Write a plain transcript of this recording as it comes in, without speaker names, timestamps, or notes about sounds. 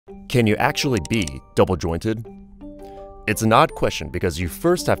Can you actually be double-jointed? It's an odd question because you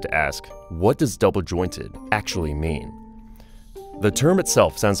first have to ask, what does double-jointed actually mean? The term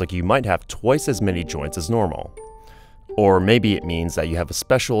itself sounds like you might have twice as many joints as normal. Or maybe it means that you have a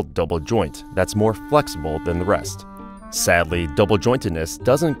special double joint that's more flexible than the rest. Sadly, double-jointedness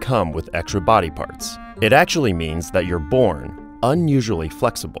doesn't come with extra body parts. It actually means that you're born unusually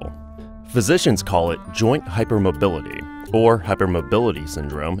flexible. Physicians call it joint hypermobility or hypermobility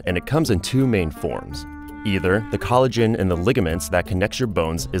syndrome, and it comes in two main forms. Either the collagen in the ligaments that connects your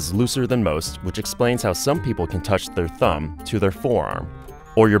bones is looser than most, which explains how some people can touch their thumb to their forearm,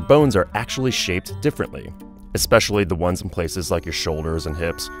 or your bones are actually shaped differently, especially the ones in places like your shoulders and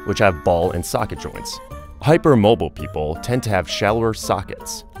hips, which have ball and socket joints. Hypermobile people tend to have shallower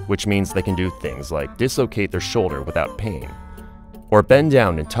sockets, which means they can do things like dislocate their shoulder without pain, or bend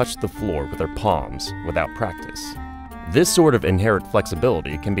down and touch the floor with their palms without practice. This sort of inherent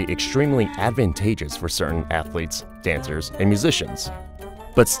flexibility can be extremely advantageous for certain athletes, dancers, and musicians.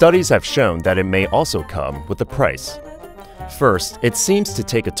 But studies have shown that it may also come with a price. First, it seems to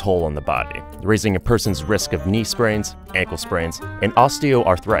take a toll on the body, raising a person's risk of knee sprains, ankle sprains, and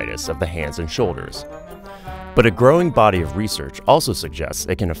osteoarthritis of the hands and shoulders. But a growing body of research also suggests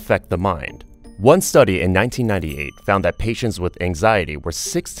it can affect the mind. One study in 1998 found that patients with anxiety were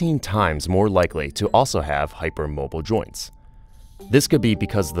 16 times more likely to also have hypermobile joints. This could be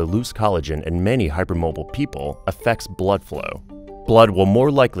because the loose collagen in many hypermobile people affects blood flow. Blood will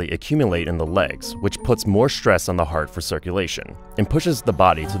more likely accumulate in the legs, which puts more stress on the heart for circulation and pushes the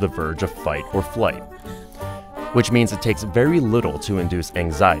body to the verge of fight or flight, which means it takes very little to induce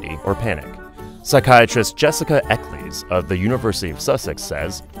anxiety or panic. Psychiatrist Jessica Eccles of the University of Sussex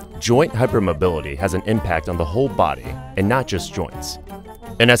says, joint hypermobility has an impact on the whole body and not just joints.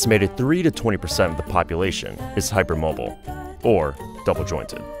 An estimated 3 to 20% of the population is hypermobile or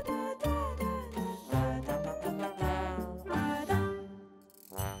double-jointed.